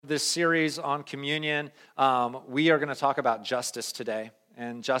this series on communion, we are going to talk about justice today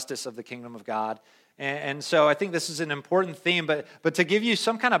and justice of the kingdom of God. And so I think this is an important theme, but to give you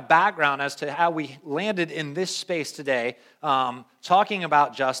some kind of background as to how we landed in this space today, talking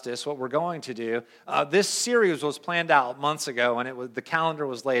about justice, what we're going to do, this series was planned out months ago, and the calendar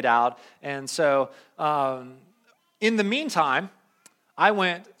was laid out. And so in the meantime, I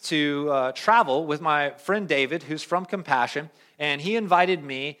went to travel with my friend David, who's from Compassion, and he invited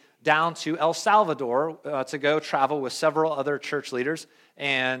me down to El Salvador to go travel with several other church leaders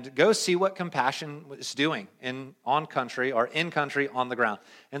and go see what Compassion is doing in country on the ground.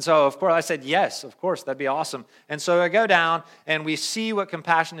 And so, of course, I said, yes, of course, that'd be awesome. And so I go down and we see what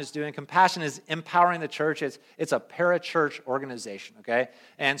Compassion is doing. Compassion is empowering the church. It's a parachurch organization, okay?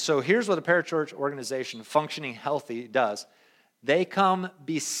 And so here's what a parachurch organization, functioning healthy, does. They come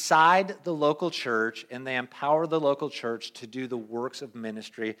beside the local church and they empower the local church to do the works of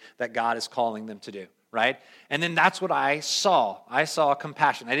ministry that God is calling them to do, right? And then that's what I saw. I saw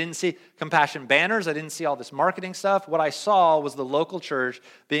Compassion. I didn't see Compassion banners. I didn't see all this marketing stuff. What I saw was the local church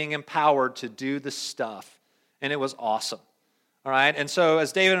being empowered to do the stuff, and it was awesome, all right? And so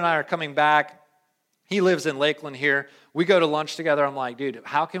as David and I are coming back, he lives in Lakeland here. We go to lunch together. I'm like, dude,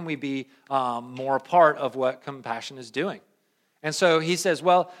 how can we be more a part of what Compassion is doing? And so he says,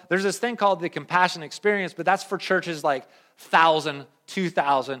 well, there's this thing called the Compassion Experience, but that's for churches like 1,000,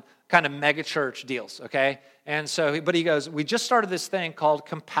 2,000, kind of mega church deals, okay? And so, but he goes, we just started this thing called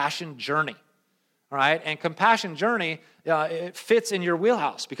Compassion Journey, all right? And Compassion Journey, it fits in your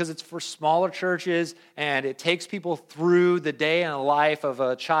wheelhouse because it's for smaller churches and it takes people through the day and the life of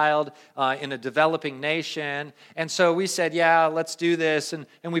a child in a developing nation. And so we said, yeah, let's do this. And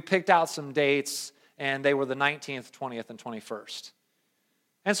we picked out some dates. And they were the 19th, 20th, and 21st.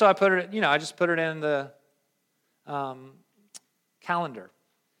 And so I just put it in the calendar.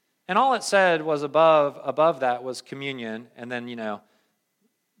 And all it said was above that was communion, and then,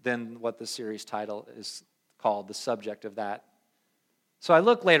 then what the series title is called, the subject of that. So I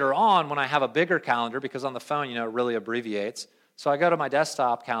look later on when I have a bigger calendar, because on the phone, it really abbreviates. So I go to my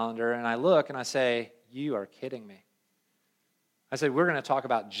desktop calendar, and I look, and I say, you are kidding me. I said, we're going to talk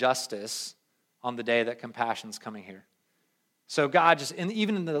about justice on the day that Compassion's coming here. So God just,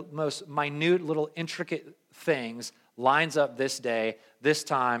 even in the most minute little intricate things, lines up this day, this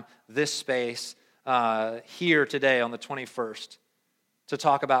time, this space, here today on the 21st to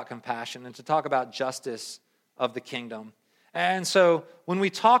talk about compassion and to talk about justice of the kingdom. And so when we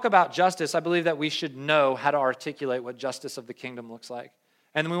talk about justice, I believe that we should know how to articulate what justice of the kingdom looks like.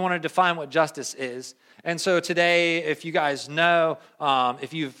 And we want to define what justice is. And so today, if you guys know,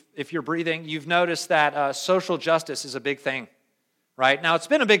 if you're breathing, you've noticed that social justice is a big thing, right? Now, it's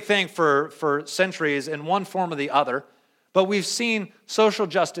been a big thing for centuries in one form or the other, but we've seen social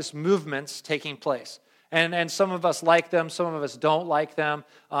justice movements taking place. And some of us like them, some of us don't like them.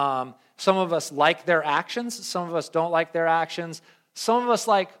 Some of us like their actions, some of us don't like their actions. Some of us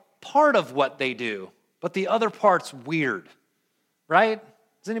like part of what they do, but the other part's weird, right?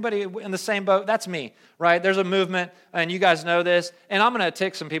 Is anybody in the same boat? That's me, right? There's a movement, and you guys know this, and I'm going to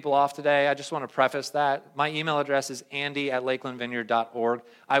tick some people off today. I just want to preface that. My email address is andy@lakelandvineyard.org.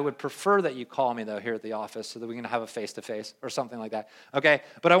 I would prefer that you call me, though, here at the office so that we can have a face-to-face or something like that, okay?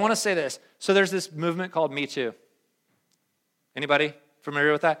 But I want to say this. So there's this movement called Me Too. Anybody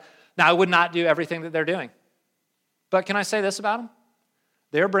familiar with that? Now, I would not do everything that they're doing, but can I say this about them?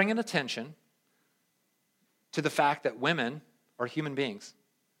 They're bringing attention to the fact that women are human beings,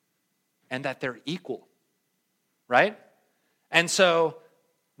 and that they're equal, right? And so,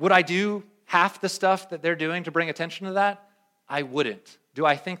 would I do half the stuff that they're doing to bring attention to that? I wouldn't. Do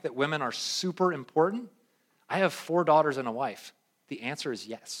I think that women are super important? I have 4 daughters and a wife. The answer is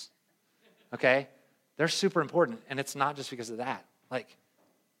yes, okay? They're super important, and it's not just because of that. Like,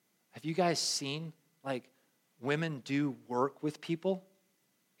 have you guys seen, women do work with people?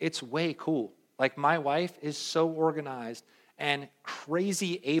 It's way cool. Like, my wife is so organized and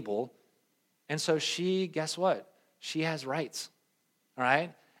crazy able. And so she, guess what? She has rights, all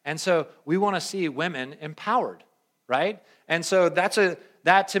right? And so we want to see women empowered, right? And so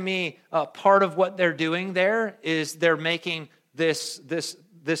that to me, part of what they're doing there is they're making this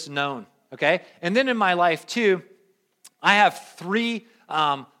known, okay? And then in my life too, I have 3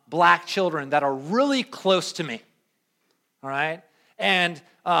 black children that are really close to me, all right? And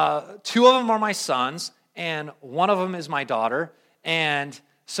 2 of them are my sons, and 1 of them is my daughter, and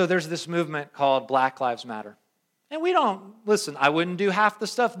so there's this movement called Black Lives Matter. And I wouldn't do half the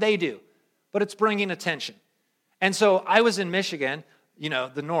stuff they do, but it's bringing attention. And so I was in Michigan,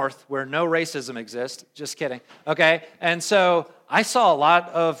 the North, where no racism exists. Just kidding, okay? And so I saw a lot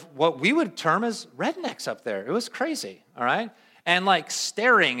of what we would term as rednecks up there. It was crazy, all right? And like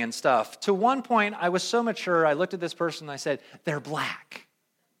staring and stuff. To one point, I was so mature, I looked at this person and I said, they're black.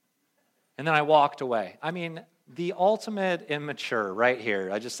 And then I walked away. I mean, the ultimate immature right here.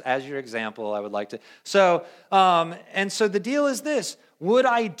 As your example, I would like to. So the deal is this. Would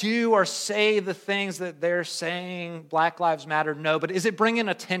I do or say the things that they're saying, Black Lives Matter? No, but is it bringing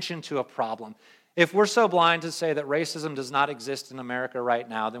attention to a problem? If we're so blind to say that racism does not exist in America right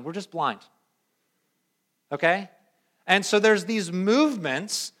now, then we're just blind. Okay? And so there's these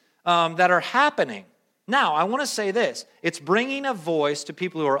movements that are happening. Now, I want to say this. It's bringing a voice to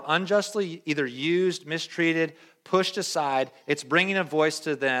people who are unjustly either used, mistreated, pushed aside. It's bringing a voice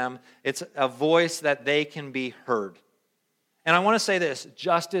to them. It's a voice that they can be heard. And I want to say this.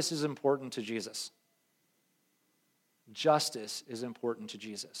 Justice is important to Jesus. Justice is important to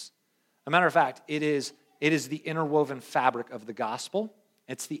Jesus. As a matter of fact, it is the interwoven fabric of the gospel.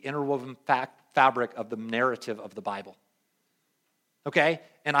 It's the interwoven fabric of the narrative of the Bible. Okay?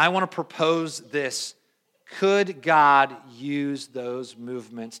 And I want to propose this. Could God use those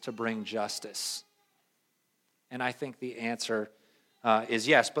movements to bring justice? And I think the answer is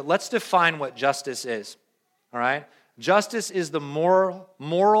yes. But let's define what justice is. All right? Justice is the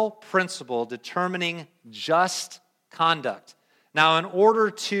moral principle determining just conduct. Now, in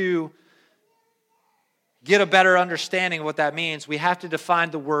order to get a better understanding of what that means, we have to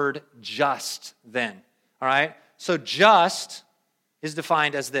define the word just then. All right? So just is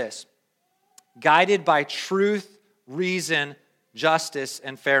defined as this: guided by truth, reason, justice,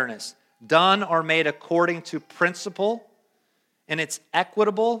 and fairness. Done or made according to principle, and it's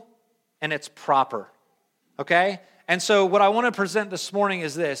equitable, and it's proper. Okay? And so what I want to present this morning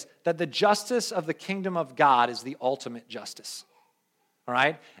is this, that the justice of the kingdom of God is the ultimate justice. All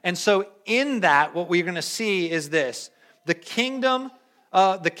right? And so in that, what we're going to see is this. The kingdom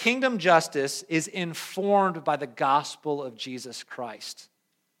justice is informed by the gospel of Jesus Christ.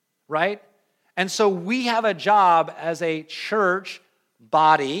 Right? And so we have a job as a church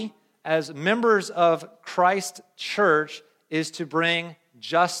body, as members of Christ's church, is to bring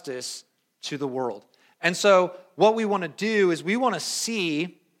justice to the world. And so what we want to do is we want to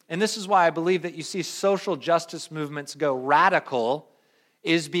see, and this is why I believe that you see social justice movements go radical,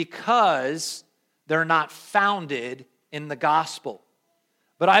 is because they're not founded in the gospel.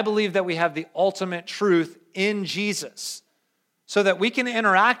 But I believe that we have the ultimate truth in Jesus, so that we can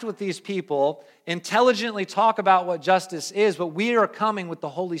interact with these people, intelligently talk about what justice is, but we are coming with the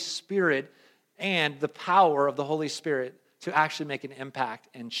Holy Spirit and the power of the Holy Spirit to actually make an impact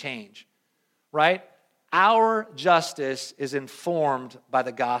and change, right? Our justice is informed by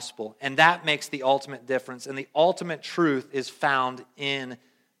the gospel, and that makes the ultimate difference, and the ultimate truth is found in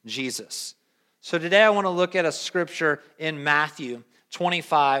Jesus. So today I want to look at a scripture in Matthew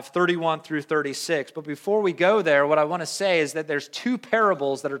 25, 31 through 36. But before we go there, what I want to say is that there's two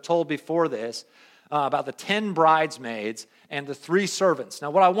parables that are told before this about the 10 bridesmaids and the 3 servants.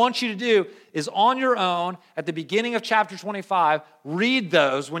 Now, what I want you to do is on your own, at the beginning of chapter 25, read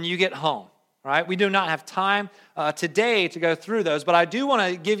those when you get home. Right? We do not have time today to go through those, but I do want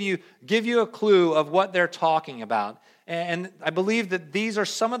to give you a clue of what they're talking about. And I believe that these are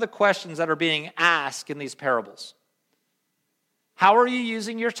some of the questions that are being asked in these parables. How are you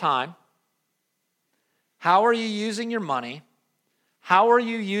using your time? How are you using your money? How are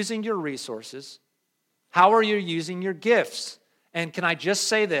you using your resources? How are you using your gifts? And can I just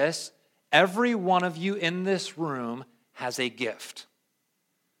say this? Every one of you in this room has a gift.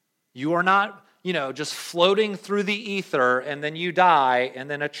 You are not, just floating through the ether and then you die and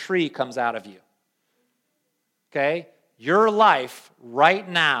then a tree comes out of you. Okay? Your life right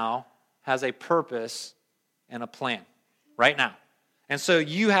now has a purpose and a plan. Right now. And so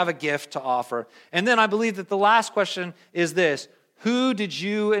you have a gift to offer. And then I believe that the last question is this: who did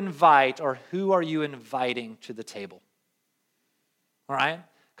you invite, or who are you inviting to the table? All right?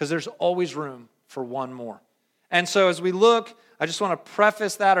 Because there's always room for one more. And so as we look, I just want to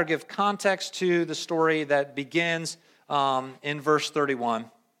preface that or give context to the story that begins in verse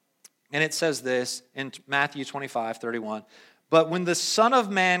 31. And it says this in Matthew 25, 31. But when the Son of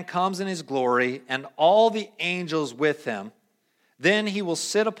Man comes in his glory and all the angels with him, then he will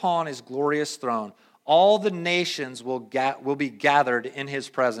sit upon his glorious throne. All the nations will be gathered in his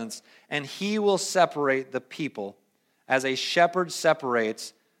presence, and he will separate the people as a shepherd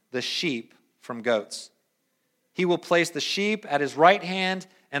separates the sheep from goats. He will place the sheep at his right hand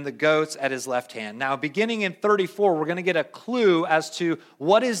and the goats at his left hand. Now, beginning in 34, we're going to get a clue as to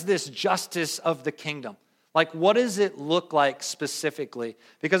what is this justice of the kingdom. Like, what does it look like specifically?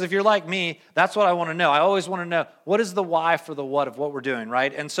 Because if you're like me, that's what I want to know. I always want to know, what is the why for the what of what we're doing,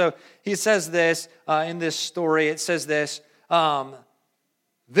 right? And so he says this in this story. It says this, then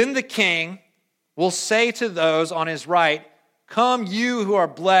the king will say to those on his right, come, you who are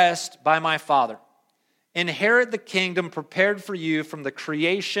blessed by my Father. Inherit the kingdom prepared for you from the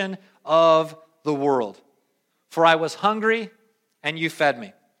creation of the world. For I was hungry, and you fed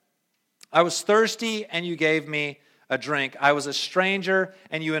me. I was thirsty, and you gave me a drink. I was a stranger,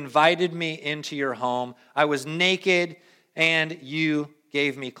 and you invited me into your home. I was naked, and you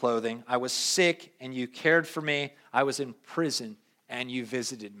gave me clothing. I was sick, and you cared for me. I was in prison, and you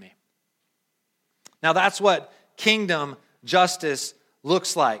visited me. Now that's what kingdom justice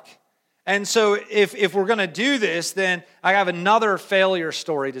looks like. And so if we're going to do this, then I have another failure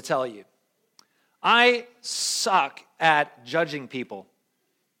story to tell you. I suck at judging people.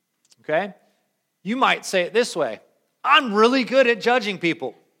 Okay? You might say it this way. I'm really good at judging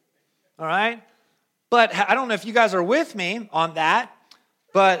people. All right? But I don't know if you guys are with me on that,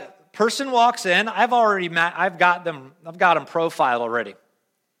 but person walks in, I've got them profiled already.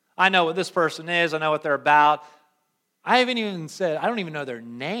 I know what this person is, I know what they're about. I don't even know their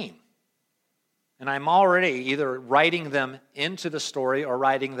name. And I'm already either writing them into the story or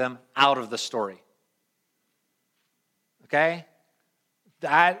writing them out of the story. Okay?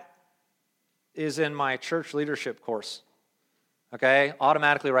 That is in my church leadership course. Okay?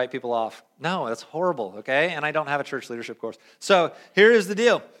 Automatically write people off. No, that's horrible, okay? And I don't have a church leadership course. So here is the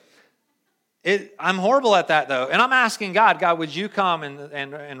deal. I'm horrible at that, though. And I'm asking God, would you come and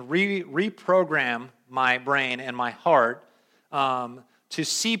reprogram my brain and my heart to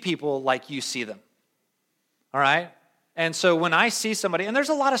see people like you see them? All right? And so when I see somebody, and there's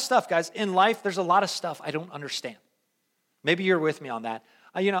a lot of stuff, guys, in life, there's a lot of stuff I don't understand. Maybe you're with me on that.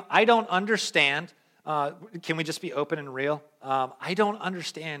 I don't understand. Can we just be open and real? I don't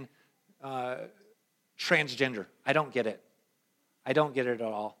understand transgender. I don't get it. I don't get it at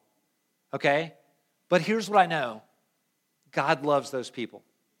all. Okay? But here's what I know. God loves those people.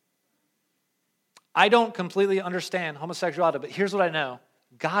 I don't completely understand homosexuality, but here's what I know.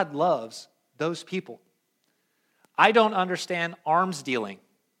 God loves those people. I don't understand arms dealing,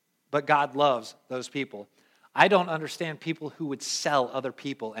 but God loves those people. I don't understand people who would sell other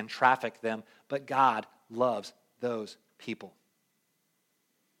people and traffic them, but God loves those people.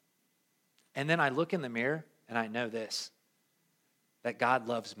 And then I look in the mirror and I know this, that God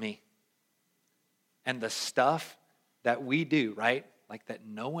loves me. And the stuff that we do, right, like that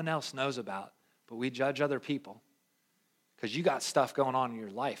no one else knows about, but we judge other people because you got stuff going on in your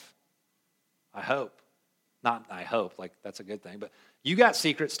life. I hope. Not I hope, like that's a good thing, but you got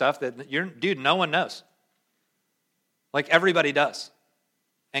secret stuff that no one knows. Like everybody does.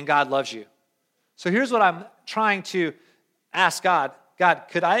 And God loves you. So here's what I'm trying to ask God. God,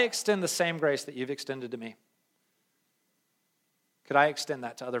 could I extend the same grace that you've extended to me? Could I extend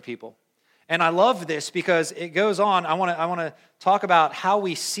that to other people? And I love this because it goes on. I want to talk about how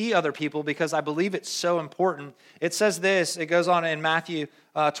we see other people because I believe it's so important. It says this. It goes on in Matthew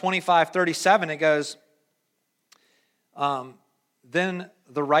 25:37. It goes, then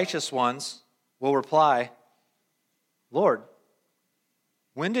the righteous ones will reply, Lord,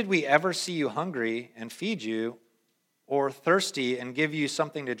 when did we ever see you hungry and feed you, or thirsty and give you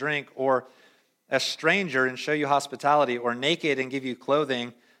something to drink, or a stranger and show you hospitality, or naked and give you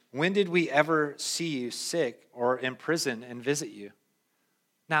clothing? When did we ever see you sick or in prison and visit you?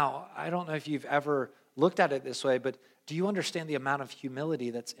 Now, I don't know if you've ever looked at it this way, but do you understand the amount of humility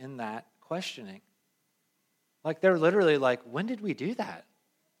that's in that questioning? Like they're literally like, when did we do that?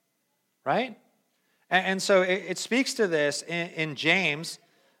 Right? And so it speaks to this in James,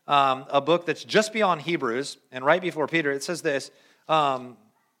 a book that's just beyond Hebrews, and right before Peter, it says this.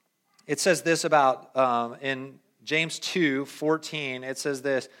 It says this about, in James 2:14, it says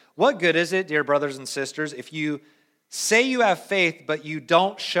this, what good is it, dear brothers and sisters, if you say you have faith, but you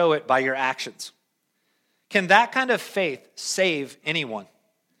don't show it by your actions? Can that kind of faith save anyone?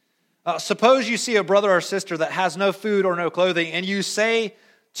 Suppose you see a brother or sister that has no food or no clothing, and you say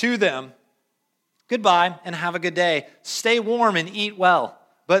to them, goodbye and have a good day. Stay warm and eat well.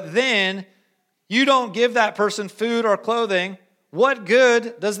 But then you don't give that person food or clothing. What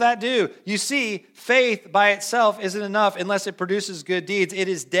good does that do? You see, faith by itself isn't enough unless it produces good deeds. It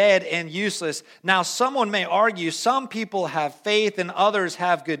is dead and useless. Now, someone may argue some people have faith and others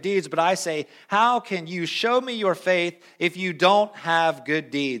have good deeds, but I say, how can you show me your faith if you don't have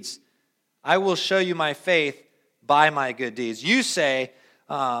good deeds? I will show you my faith by my good deeds. You say,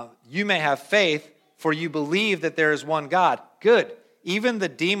 you may have faith, for you believe that there is one God. Good. even the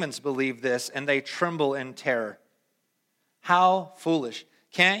demons believe this, and they tremble in terror. How foolish.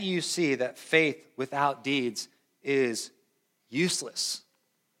 Can't you see that faith without deeds is useless?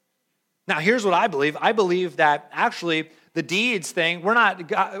 Now, here's what I believe. I believe that actually the deeds thing,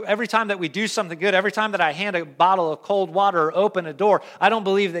 every time that we do something good, every time that I hand a bottle of cold water or open a door, I don't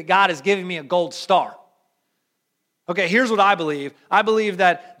believe that God is giving me a gold star. Okay, here's what I believe. I believe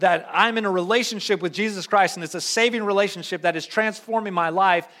that I'm in a relationship with Jesus Christ, and it's a saving relationship that is transforming my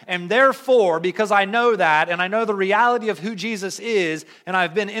life. And therefore, because I know that, and I know the reality of who Jesus is, and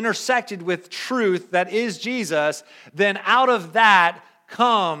I've been intersected with truth that is Jesus, then out of that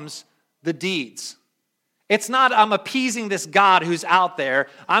comes the deeds. It's not I'm appeasing this God who's out there.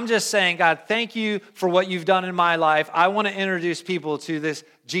 I'm just saying, God, thank you for what you've done in my life. I want to introduce people to this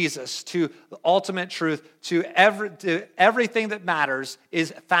Jesus, to the ultimate truth, to everything that matters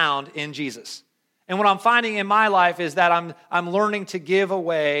is found in Jesus. And what I'm finding in my life is that I'm learning to give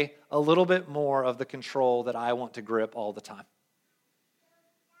away a little bit more of the control that I want to grip all the time.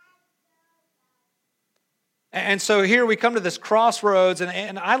 And so here we come to this crossroads,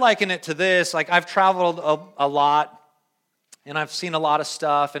 and I liken it to this. Like, I've traveled a lot, and I've seen a lot of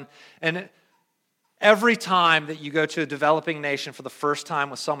stuff, and every time that you go to a developing nation for the first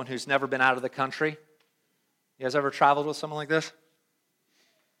time with someone who's never been out of the country, you guys ever traveled with someone like this?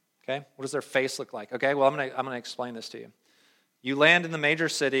 Okay, what does their face look like? Okay, well, I'm gonna explain this to you. You land in the major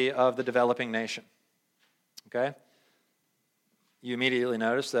city of the developing nation, okay? You immediately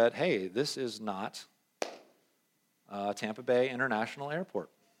notice that, hey, this is not Tampa Bay International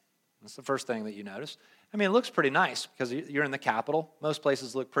Airport. That's the first thing that you notice. I mean, it looks pretty nice because you're in the capital. Most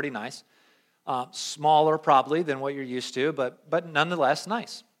places look pretty nice. Smaller probably than what you're used to, but nonetheless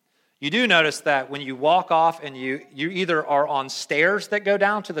nice. You do notice that when you walk off and you either are on stairs that go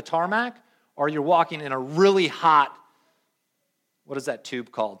down to the tarmac, or you're walking in a really hot, what is that tube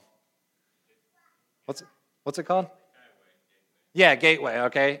called? What's it called? Yeah, gateway,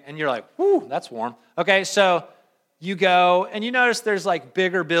 okay. And you're like, whoo, that's warm. Okay, so you go, and you notice there's like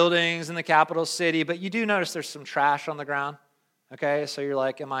bigger buildings in the capital city, but you do notice there's some trash on the ground. Okay, so you're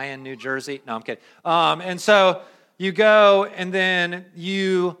like, am I in New Jersey? No, I'm kidding. And so you go, and then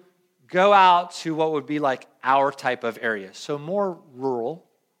you go out to what would be like our type of area. So more rural,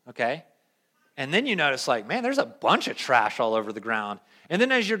 okay? And then you notice like, man, there's a bunch of trash all over the ground. And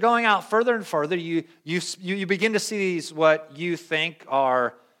then as you're going out further and further, you begin to see these what you think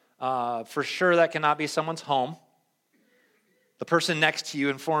are, for sure that cannot be someone's home. The person next to you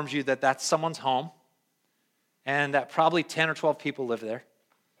informs you that that's someone's home and that probably 10 or 12 people live there,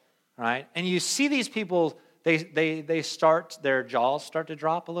 right? And you see these people, their jaws start to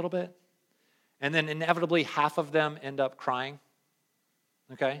drop a little bit, and then inevitably half of them end up crying,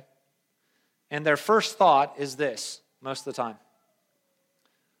 okay? And their first thought is this, most of the time: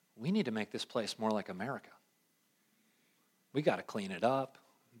 we need to make this place more like America. We got to clean it up,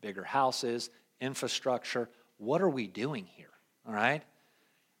 bigger houses, infrastructure. What are we doing here? All right?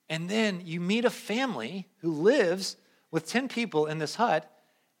 And then you meet a family who lives with 10 people in this hut,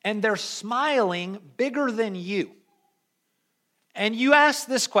 and they're smiling bigger than you. And you ask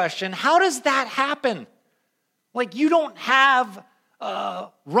this question, how does that happen? Like, you don't have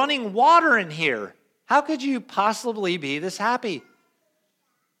running water in here. How could you possibly be this happy?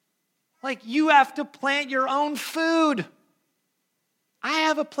 Like, you have to plant your own food. I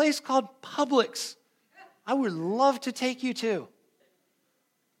have a place called Publix I would love to take you to.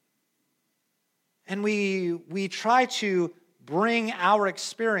 And we try to bring our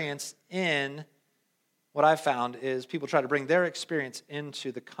experience in. What I've found is people try to bring their experience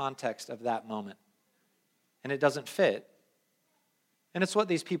into the context of that moment. And it doesn't fit. And it's what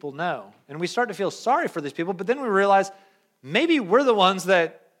these people know. And we start to feel sorry for these people, but then we realize maybe we're the ones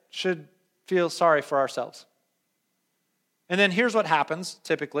that should feel sorry for ourselves. And then here's what happens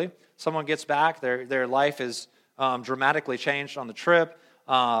typically. Someone gets back, their life is dramatically changed on the trip,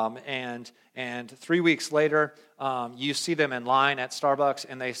 and 3 weeks later, you see them in line at Starbucks,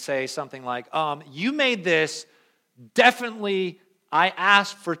 and they say something like, you made this, definitely, I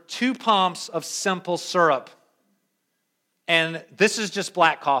asked for 2 pumps of simple syrup, and this is just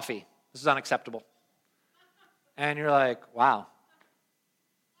black coffee. This is unacceptable. And you're like, wow.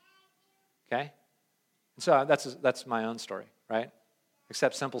 Okay? So that's my own story, right?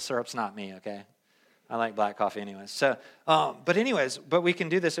 Except simple syrup's not me, okay? I like black coffee anyways. So, but we can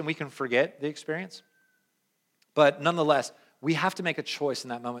do this and we can forget the experience. But nonetheless, we have to make a choice in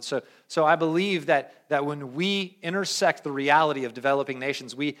that moment. So I believe that when we intersect the reality of developing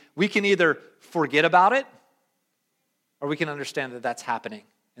nations, we can either forget about it or we can understand that that's happening.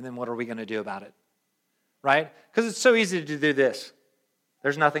 And then what are we going to do about it? Right? Because it's so easy to do this.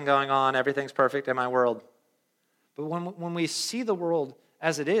 There's nothing going on. Everything's perfect in my world. But when we see the world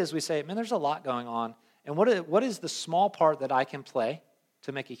as it is, we say, man, there's a lot going on. And what is the small part that I can play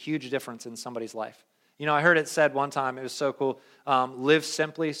to make a huge difference in somebody's life? You know, I heard it said one time, it was so cool, live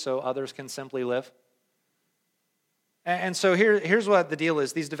simply so others can simply live. And so here's what the deal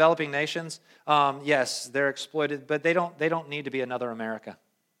is. These developing nations, yes, they're exploited, but they don't need to be another America.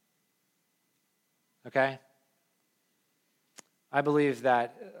 Okay? I believe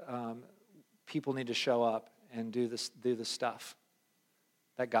that people need to show up and do the stuff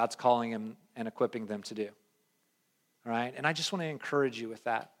that God's calling them and equipping them to do. All right? And I just want to encourage you with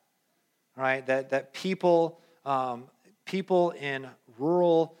that. All right? That people in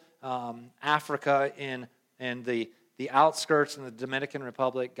rural Africa, in the outskirts in the Dominican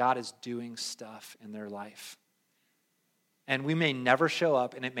Republic, God is doing stuff in their life. And we may never show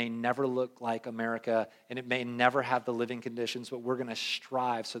up, and it may never look like America, and it may never have the living conditions, but we're going to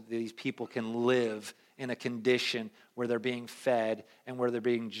strive so that these people can live in a condition where they're being fed and where they're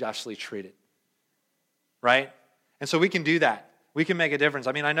being justly treated. Right? And so we can do that. We can make a difference.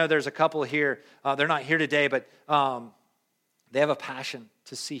 I mean, I know there's a couple here. They're not here today, but they have a passion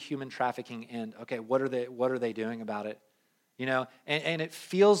to see human trafficking end. Okay, what are they doing about it? You know, and it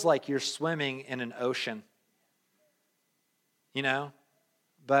feels like you're swimming in an ocean. You know?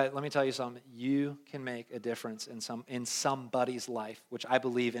 But let me tell you something. You can make a difference in somebody's life, which I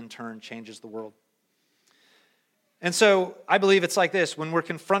believe in turn changes the world. And so I believe it's like this. When we're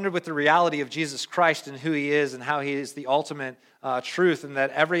confronted with the reality of Jesus Christ and who he is and how he is the ultimate truth, and that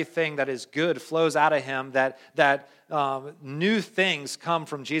everything that is good flows out of him, that new things come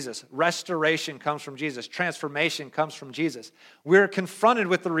from Jesus. Restoration comes from Jesus. Transformation comes from Jesus. We're confronted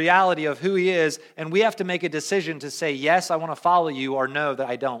with the reality of who he is, and we have to make a decision to say, yes, I want to follow you, or no, that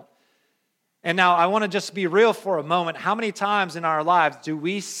I don't. And now I want to just be real for a moment. How many times in our lives do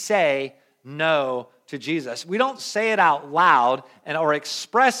we say no to Jesus? We don't say it out loud or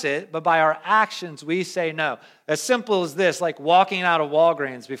express it, but by our actions we say no. As simple as this, like walking out of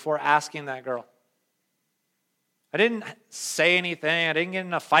Walgreens before asking that girl. I didn't say anything. I didn't get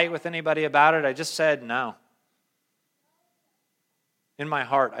in a fight with anybody about it. I just said no. In my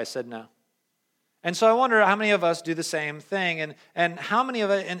heart, I said no. And so I wonder how many of us do the same thing, and how many of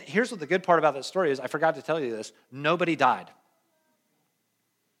it, and here's what the good part about this story is, I forgot to tell you this, nobody died.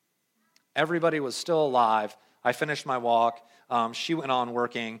 Everybody was still alive. I finished my walk. She went on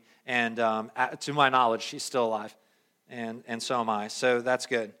working, and to my knowledge, she's still alive, and so am I. So that's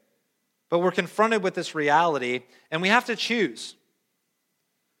good. But we're confronted with this reality, and we have to choose.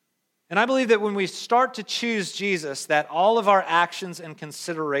 And I believe that when we start to choose Jesus, that all of our actions and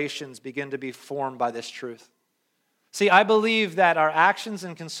considerations begin to be formed by this truth. See, I believe that our actions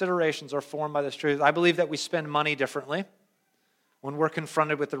and considerations are formed by this truth. I believe that we spend money differently when we're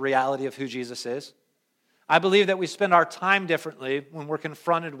confronted with the reality of who Jesus is. I believe that we spend our time differently when we're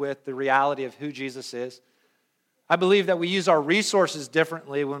confronted with the reality of who Jesus is. I believe that we use our resources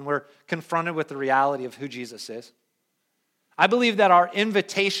differently when we're confronted with the reality of who Jesus is. I believe that our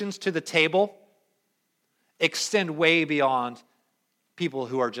invitations to the table extend way beyond people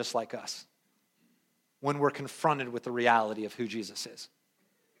who are just like us when we're confronted with the reality of who Jesus is.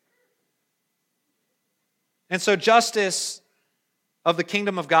 And so justice of the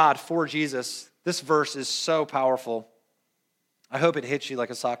kingdom of God for Jesus, this verse is so powerful. I hope it hits you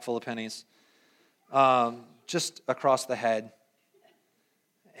like a sock full of pennies, just across the head.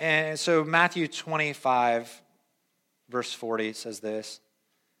 And so Matthew 25, verse 40 says this,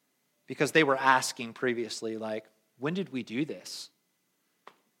 because they were asking previously, like, when did we do this?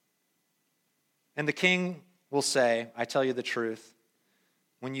 And the king will say, I tell you the truth,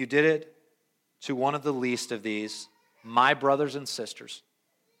 when you did it to one of the least of these, my brothers and sisters,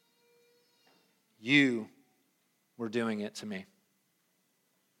 you were doing it to me.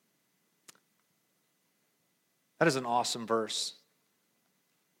 That is an awesome verse.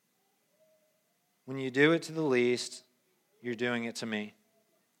 When you do it to the least, you're doing it to me.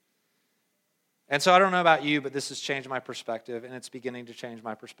 And so I don't know about you, but this has changed my perspective, and it's beginning to change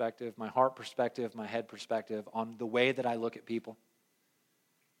my perspective, my heart perspective, my head perspective on the way that I look at people,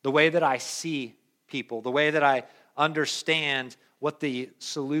 the way that I see people, the way that I understand what the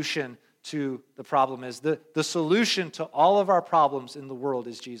solution to the problem is. The solution to all of our problems in the world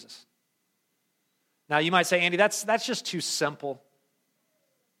is Jesus. Now, you might say, Andy, that's just too simple.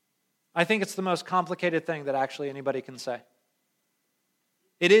 I think it's the most complicated thing that actually anybody can say.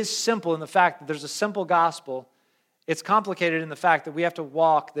 It is simple in the fact that there's a simple gospel. It's complicated in the fact that we have to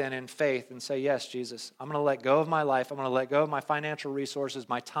walk then in faith and say, yes, Jesus, I'm going to let go of my life. I'm going to let go of my financial resources,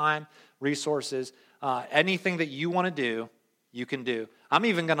 my time, resources, anything that you want to do, you can do. I'm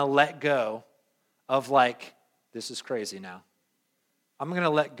even going to let go of like, this is crazy now. I'm going to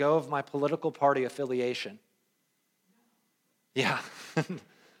let go of my political party affiliation. Yeah.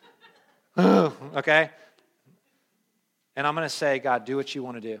 Okay? And I'm going to say, God, do what you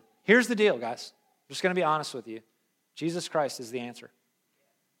want to do. Here's the deal, guys. I'm just going to be honest with you. Jesus Christ is the answer.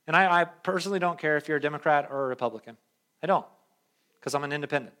 And I personally don't care if you're a Democrat or a Republican. I don't, because I'm an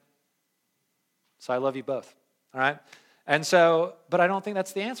independent. So I love you both, all right? And so, but I don't think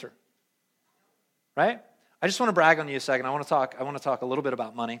that's the answer, right? I just want to brag on you a second. I want to talk a little bit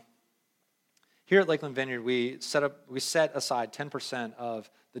about money. Here at Lakeland Vineyard, we set aside 10% of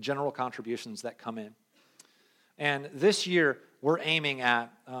the general contributions that come in. And this year, we're aiming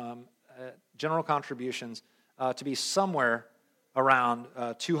at general contributions to be somewhere around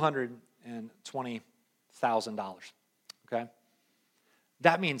 $220,000, okay?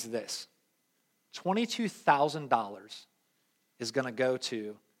 That means this. $22,000 is going to go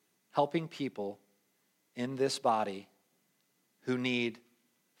to helping people in this body who need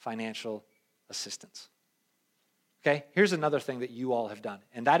financial assistance. Okay, here's another thing that you all have done.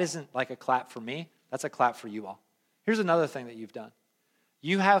 And that isn't like a clap for me. That's a clap for you all. Here's another thing that you've done.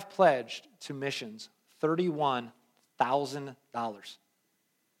 You have pledged to missions $31,000. All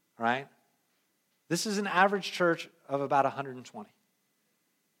right? This is an average church of about 120.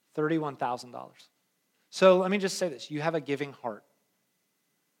 $31,000. So let me just say this. You have a giving heart.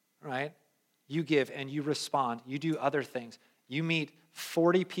 Right? You give and you respond. You do other things. You meet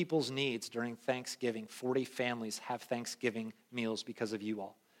 40 people's needs during Thanksgiving. 40 families have Thanksgiving meals because of you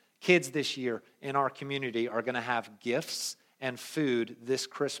all. Kids this year in our community are going to have gifts and food this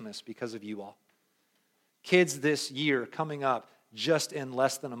Christmas because of you all. Kids this year coming up, just in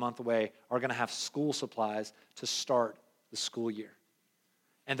less than a month away, are going to have school supplies to start the school year.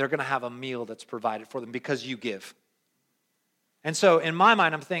 And they're going to have a meal that's provided for them because you give. And so in my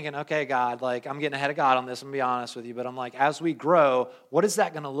mind, I'm thinking, okay, God, like I'm getting ahead of God on this, I'm going to be honest with you, but I'm like, as we grow, what is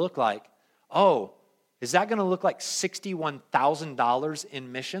that going to look like? Oh, is that going to look like $61,000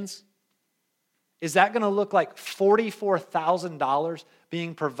 in missions? Is that going to look like $44,000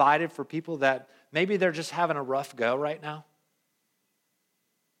 being provided for people that maybe they're just having a rough go right now?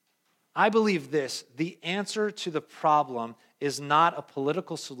 I believe this, the answer to the problem is not a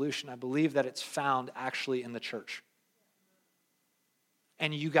political solution. I believe that it's found actually in the church.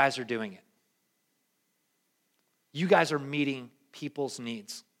 And you guys are doing it. You guys are meeting people's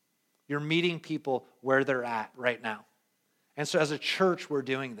needs. You're meeting people where they're at right now. And so as a church, we're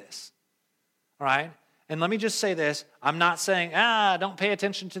doing this. All right? And let me just say this. I'm not saying, don't pay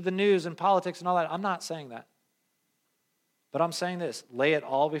attention to the news and politics and all that. I'm not saying that. But I'm saying this. Lay it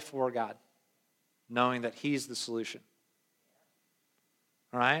all before God, knowing that He's the solution.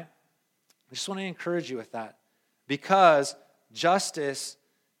 All right? I just want to encourage you with that. Because justice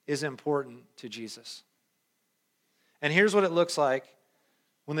is important to Jesus. And here's what it looks like.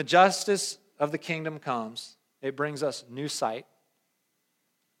 When the justice of the kingdom comes, it brings us new sight.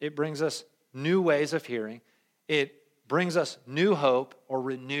 It brings us new ways of hearing. It brings us new hope or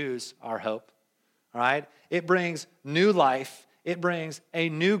renews our hope. All right? It brings new life. It brings a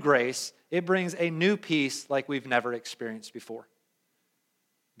new grace. It brings a new peace like we've never experienced before.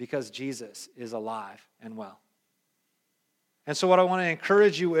 Because Jesus is alive and well. And so what I want to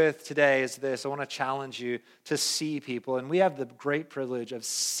encourage you with today is this. I want to challenge you to see people. And we have the great privilege of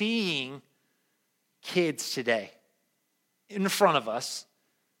seeing kids today in front of us.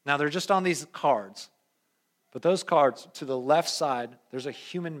 Now, they're just on these cards. But those cards, to the left side, there's a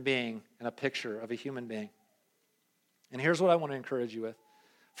human being and a picture of a human being. And here's what I want to encourage you with.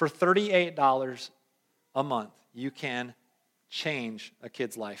 For $38 a month, you can change a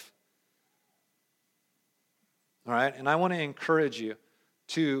kid's life. All right? And I want to encourage you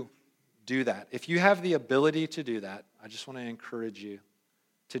to do that. If you have the ability to do that, I just want to encourage you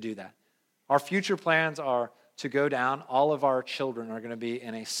to do that. Our future plans are to go down. All of our children are going to be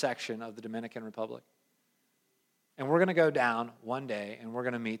in a section of the Dominican Republic. And we're going to go down one day and we're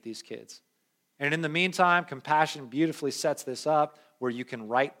going to meet these kids. And in the meantime, Compassion beautifully sets this up where you can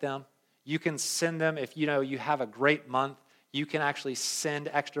write them. You can send them, if you have a great month, you can actually send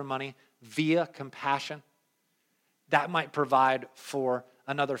extra money via Compassion. That might provide for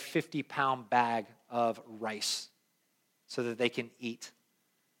another 50-pound bag of rice so that they can eat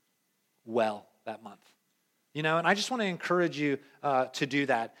well that month. And I just want to encourage you to do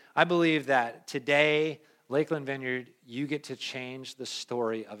that. I believe that today, Lakeland Vineyard, you get to change the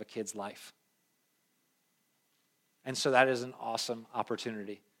story of a kid's life. And so that is an awesome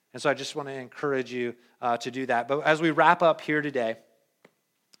opportunity. And so I just want to encourage you to do that. But as we wrap up here today,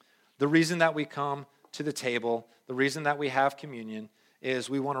 the reason that we come to the table, the reason that we have communion is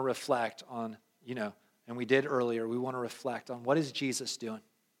we want to reflect on, and we did earlier, we want to reflect on what is Jesus doing?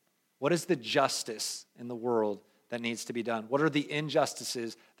 What is the justice in the world that needs to be done? What are the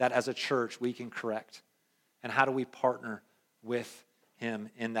injustices that as a church we can correct? And how do we partner with him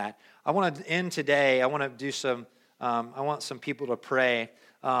in that? I want to end today, I want to do some, I want some people to pray.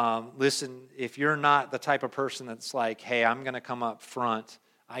 Listen, if you're not the type of person that's like, hey, I'm going to come up front,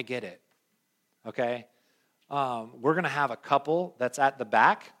 I get it, okay? We're going to have a couple that's at the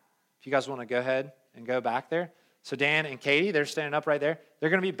back. If you guys want to go ahead and go back there. So Dan and Katie, they're standing up right there. They're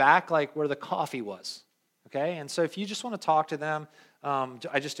going to be back like where the coffee was, okay? And so if you just want to talk to them,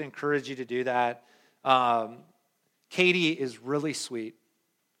 I just encourage you to do that. Katie is really sweet,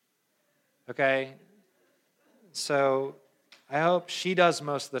 okay? So I hope she does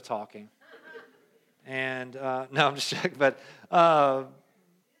most of the talking. And, no, I'm just joking, but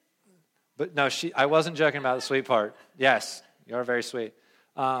no, I wasn't joking about the sweet part. Yes, you are very sweet.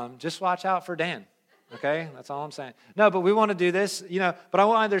 Just watch out for Dan, okay? That's all I'm saying. No, but we want to do this,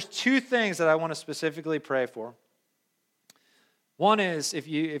 but there's two things that I want to specifically pray for. One is if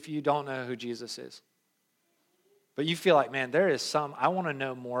you don't know who Jesus is, but you feel like, man, I want to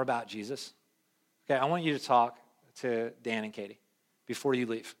know more about Jesus. Okay, I want you to talk to Dan and Katie before you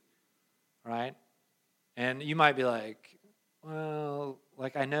leave, all right? And you might be like, well,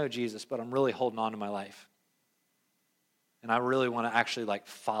 I know Jesus, but I'm really holding on to my life. And I really want to actually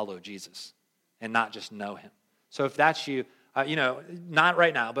follow Jesus and not just know him. So if that's you, not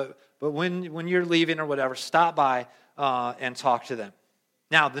right now, but when you're leaving or whatever, stop by and talk to them.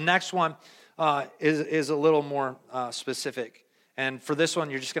 Now, the next one is a little more specific. And for this one,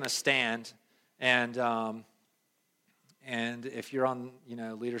 you're just going to stand and if you're on,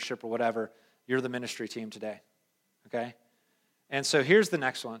 leadership or whatever, you're the ministry team today, okay? And so here's the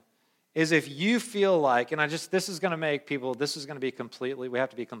next one, is if you feel like, and this is going to make people, we have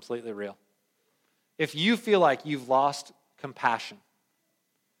to be completely real. If you feel like you've lost compassion,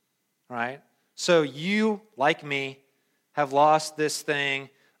 right? So you, like me, have lost this thing,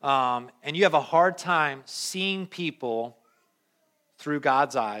 and you have a hard time seeing people through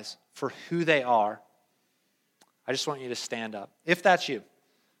God's eyes for who they are, I just want you to stand up. If that's you,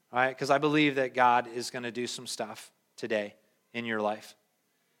 all right? Because I believe that God is going to do some stuff today in your life.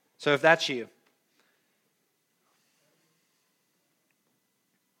 So if that's you,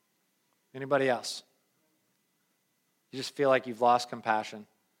 anybody else? You just feel like you've lost compassion,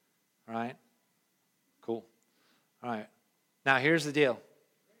 all right? Cool. All right. Now here's the deal.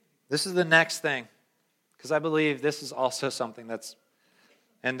 This is the next thing, because I believe this is also something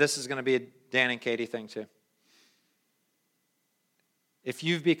and this is going to be a Dan and Katie thing too. If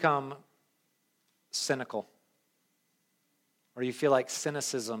you've become cynical, or you feel like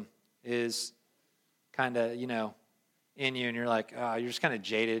cynicism is kind of, in you, and you're like, you're just kind of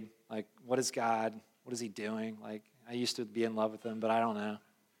jaded. Like, what is God? What is he doing? Like, I used to be in love with him, but I don't know.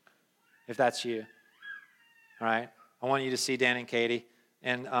 If that's you, all right? I want you to see Dan and Katie.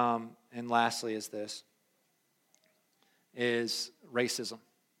 And lastly is racism.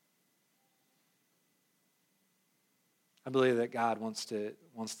 I believe that God wants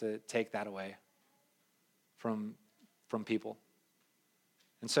to take that away from people.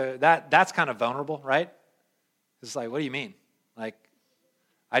 And so that's kind of vulnerable, right? It's like, what do you mean? Like,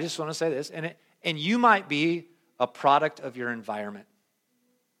 I just want to say this. And you might be a product of your environment,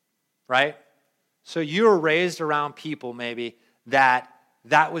 right? So you were raised around people maybe that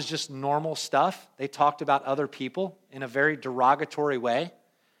was just normal stuff. They talked about other people in a very derogatory way.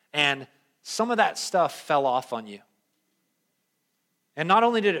 And some of that stuff fell off on you. And not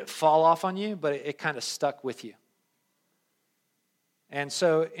only did it fall off on you, but it kind of stuck with you. And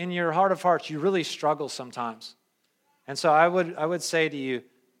so in your heart of hearts, you really struggle sometimes. And so I would say to you,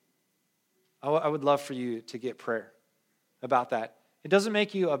 I would love for you to get prayer about that. It doesn't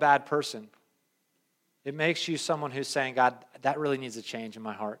make you a bad person. It makes you someone who's saying, God, that really needs a change in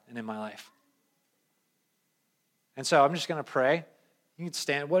my heart and in my life. And so I'm just going to pray. You can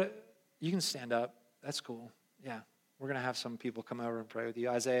stand up. That's cool. Yeah. We're going to have some people come over and pray with you.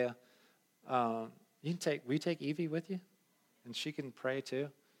 Isaiah, will you take Evie with you? And she can pray too.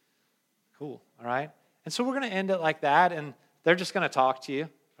 Cool, all right? And so we're going to end it like that, and they're just going to talk to you,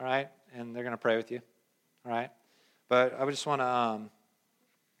 all right? And they're going to pray with you, all right? But I just want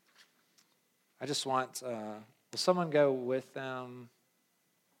will someone go with them?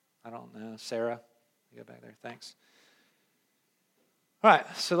 I don't know. Sarah, you go back there. Thanks. All right,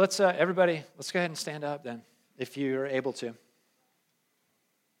 so let's go ahead and stand up then, if you're able to.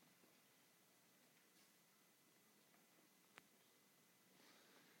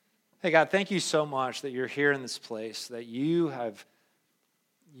 Hey, God, thank you so much that you're here in this place, that you've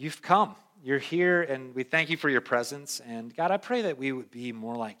come. You're here, and we thank you for your presence. And God, I pray that we would be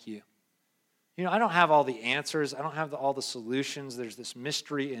more like you. You know, I don't have all the answers. I don't have all the solutions. There's this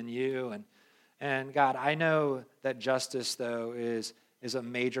mystery in you. And God, I know that justice, though, is a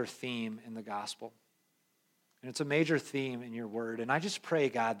major theme in the gospel. And it's a major theme in your word. And I just pray,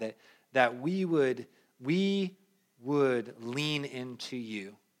 God, that we would lean into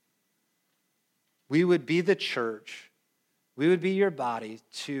you. We would be the church. We would be your body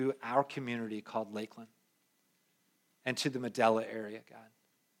to our community called Lakeland and to the Medela area, God.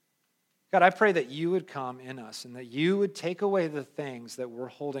 God, I pray that you would come in us and that you would take away the things that we're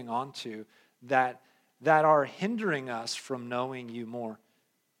holding on to that are hindering us from knowing you more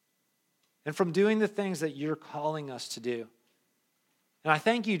and from doing the things that you're calling us to do. And I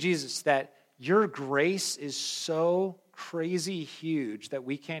thank you, Jesus, that your grace is so crazy huge that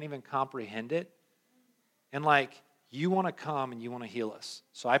we can't even comprehend it. And you want to come and you want to heal us.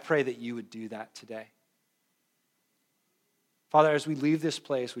 So I pray that you would do that today. Father, as we leave this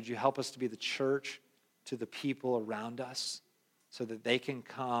place, would you help us to be the church to the people around us so that they can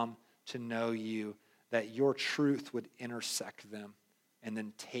come to know you, that your truth would intersect them and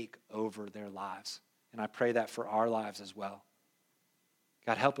then take over their lives. And I pray that for our lives as well.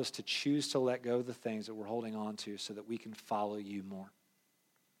 God, help us to choose to let go of the things that we're holding on to so that we can follow you more.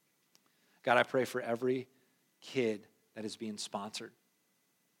 God, I pray for every kid that is being sponsored.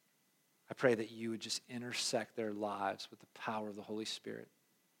 I pray that you would just intersect their lives with the power of the Holy Spirit.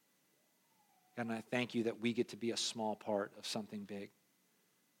 God, and I thank you that we get to be a small part of something big.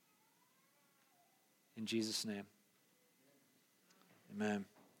 In Jesus' name, amen.